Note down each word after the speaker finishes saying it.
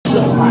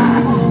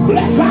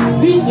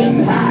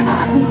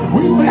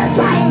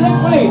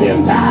Lady.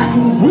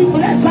 We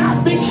bless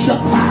our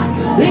bishop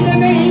in the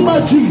name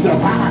of Jesus.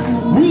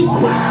 We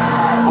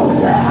crown.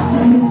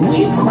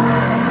 We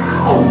crown.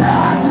 We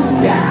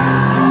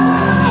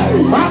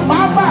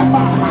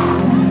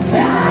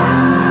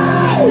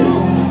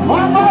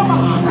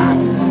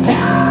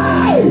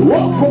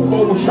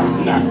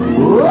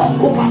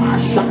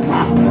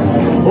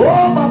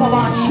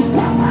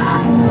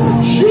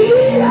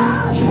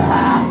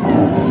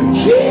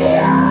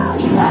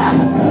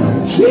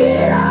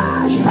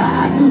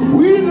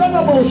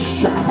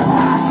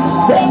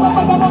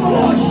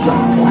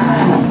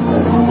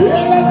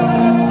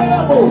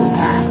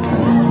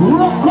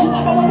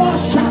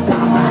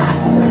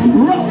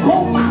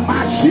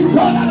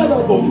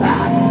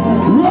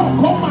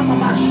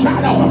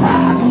love the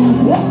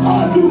walk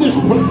on through this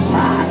place.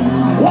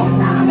 Walk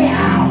down the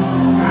aisle.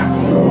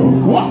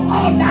 Walk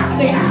on down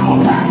the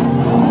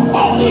aisle.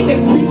 All in the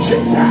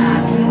kitchen.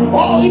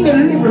 All in the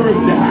living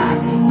room.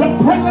 The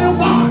presence of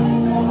God.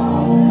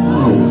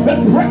 The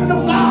presence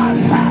of God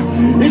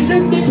is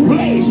in this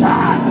place.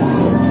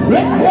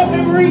 Let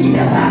heaven read.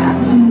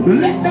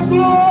 Let the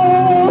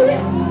glory.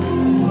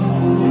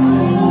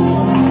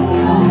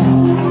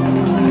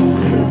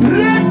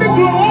 Let the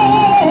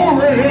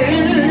glory.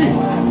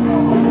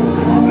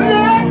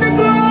 Let the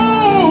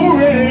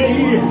glory.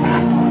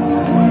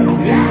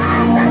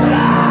 Let the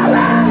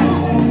glory.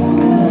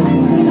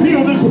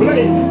 Feel this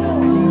place.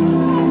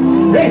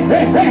 Hey,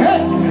 hey, hey,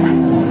 hey.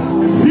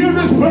 Feel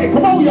this place.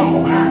 Come on,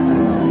 y'all.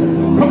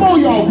 Come on,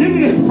 y'all. Get in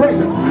his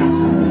presence.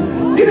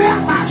 Get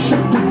out my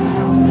shot.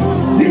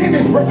 Get in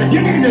this presence.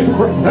 Get in this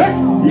presence.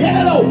 Get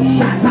it all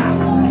shot.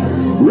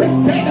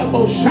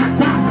 Rectangle shot.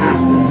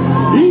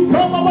 He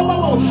come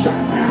up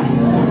shot.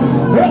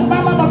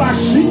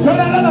 She got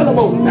another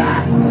boat.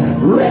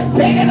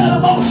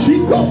 Rectangle she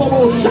come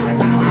up shot.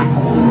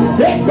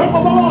 They come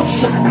up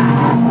shot.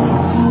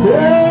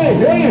 Hey,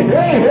 hey,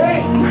 hey, hey.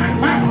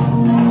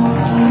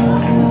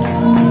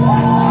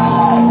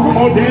 Come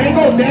on, there you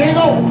go, there you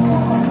go.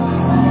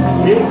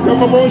 Here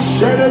come a little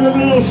shut of a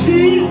little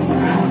seed.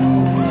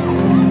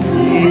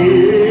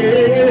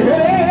 Yeah.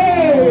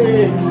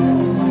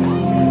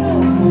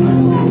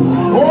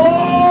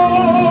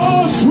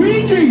 Oh,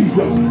 sweet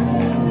Jesus.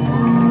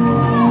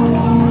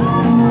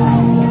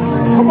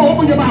 Come on,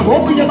 open your mouth,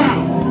 open your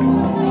mouth.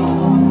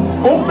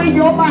 Open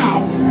your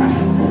mouth.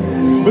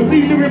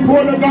 Believe the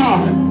report of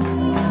God.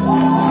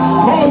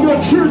 Call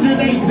your children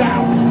names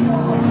out.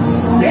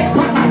 They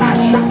come out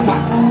of shut.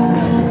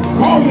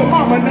 Call your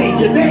mama name,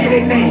 your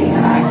daddy name,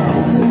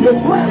 your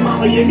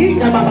grandmama, your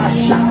nina mama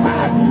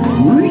shaka.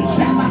 Reach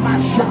out mama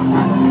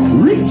shaka.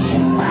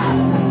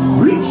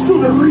 Reach to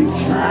the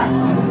reach.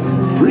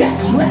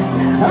 Reach right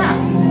now.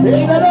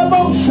 In the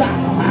motion.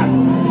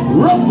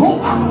 Roko.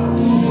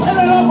 In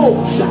the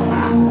motion.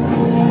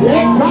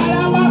 In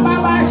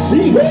mama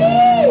see.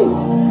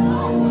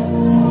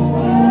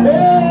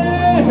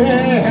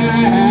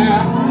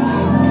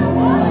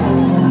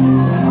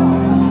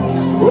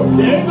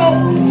 There you go.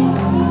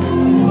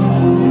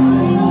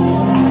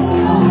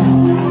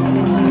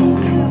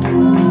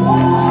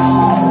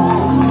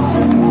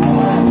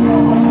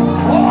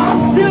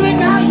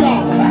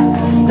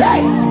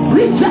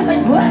 Reach up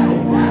and grab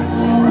it.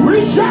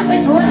 Reach up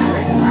and grab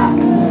it.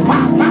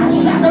 My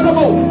shot of the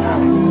boat.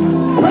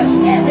 Push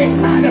every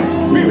kind of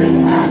spirit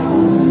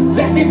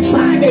that been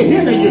trying to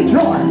hinder your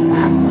joy.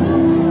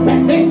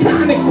 That been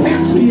trying to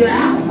cancel you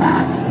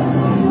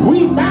out.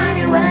 We bind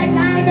it right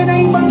now in the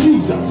name of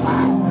Jesus.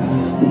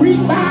 We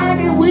bind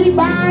it. We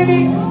bind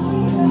it.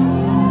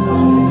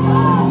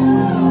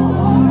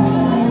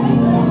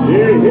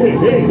 Hey, hey,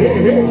 hey,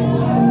 hey, hey.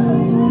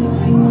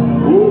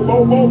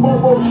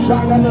 Bo,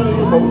 shot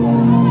another boat.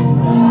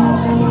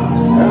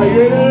 I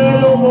get a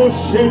little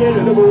shit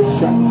in the boat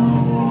shot.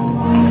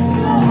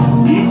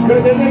 He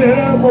could have been a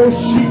little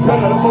she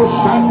cut a little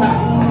shot.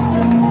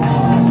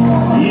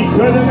 He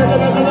could have been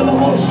a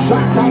little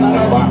shot on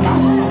the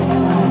bottom.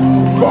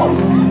 Go.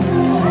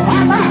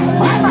 I'm out.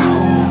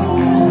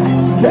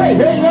 Hey,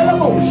 hey, little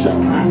motion.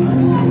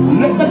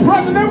 Let the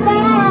presence of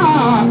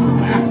God.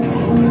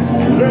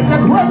 Let the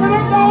presence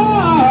of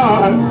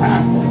God.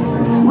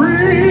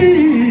 Breathe.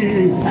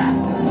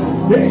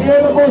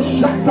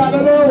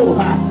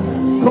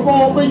 Come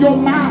on, open your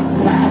mouth.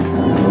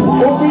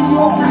 Open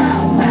your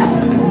mouth.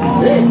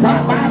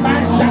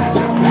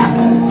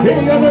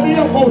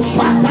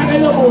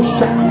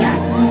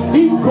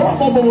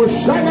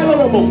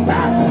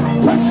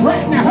 Touch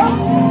right now.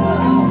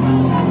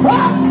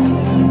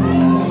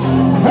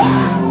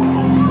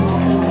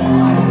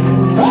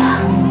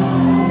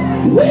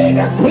 We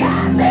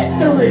declare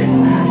victory.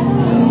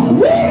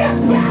 We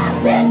declare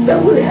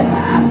victory.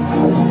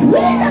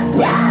 We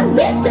declare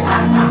victory.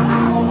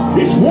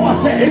 It's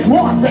warfare. It's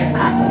warfare.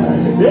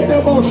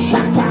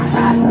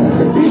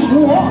 It's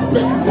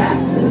warfare.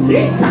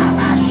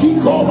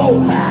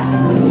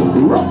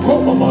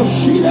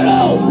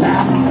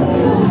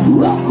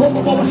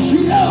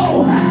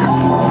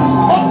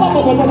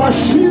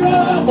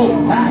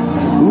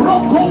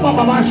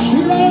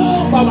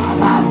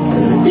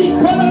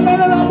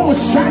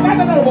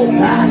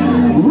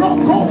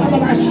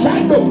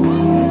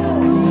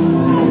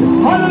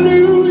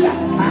 Hallelujah.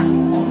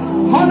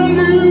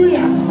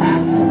 Hallelujah.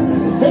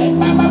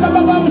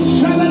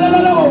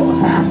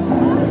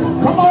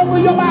 Come on,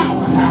 open your mouth.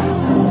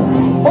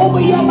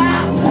 Open your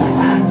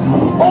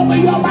mouth. Open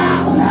your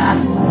mouth.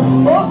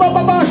 Open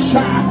my mouth.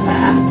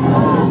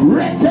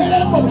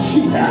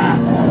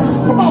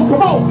 Come on,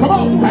 come on, come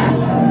on.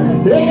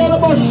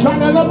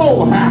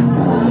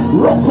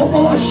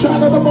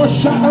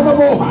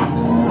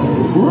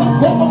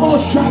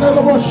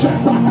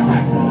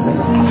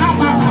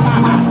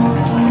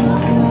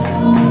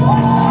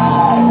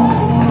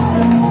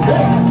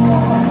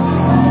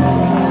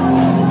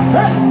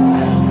 Hey!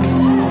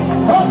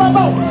 Come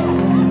on!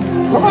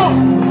 Come on!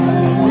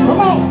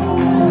 Come on!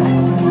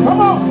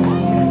 Come on!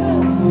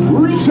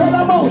 Reach out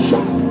the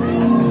motion!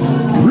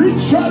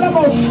 Reach out the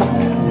motion!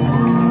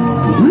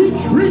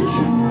 Reach!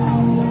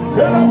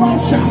 Get a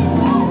motion!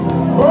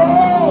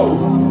 Oh!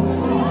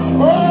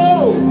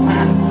 Oh!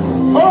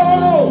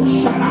 Oh!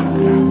 Shut up!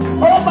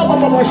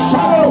 Oh!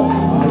 Shut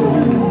up!